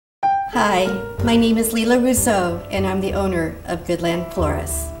Hi, my name is Leila Rousseau and I'm the owner of Goodland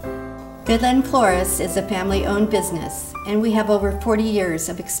Florist. Goodland Florist is a family-owned business and we have over 40 years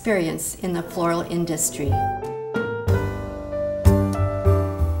of experience in the floral industry.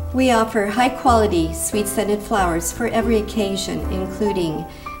 We offer high-quality, sweet-scented flowers for every occasion, including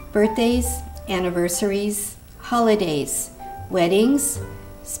birthdays, anniversaries, holidays, weddings,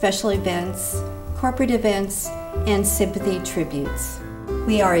 special events, corporate events, and sympathy tributes.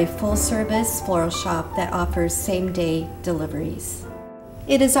 We are a full-service floral shop that offers same-day deliveries.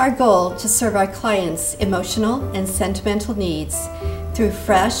 It is our goal to serve our clients' emotional and sentimental needs through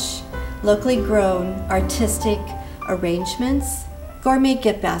fresh, locally grown, artistic arrangements, gourmet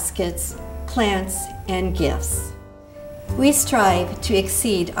gift baskets, plants, and gifts. We strive to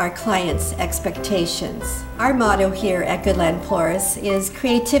exceed our clients' expectations. Our motto here at Goodland Florist is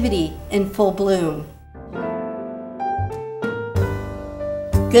creativity in full bloom.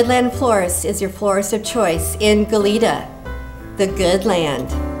 Goodland Florist is your florist of choice in Goleta, the good land.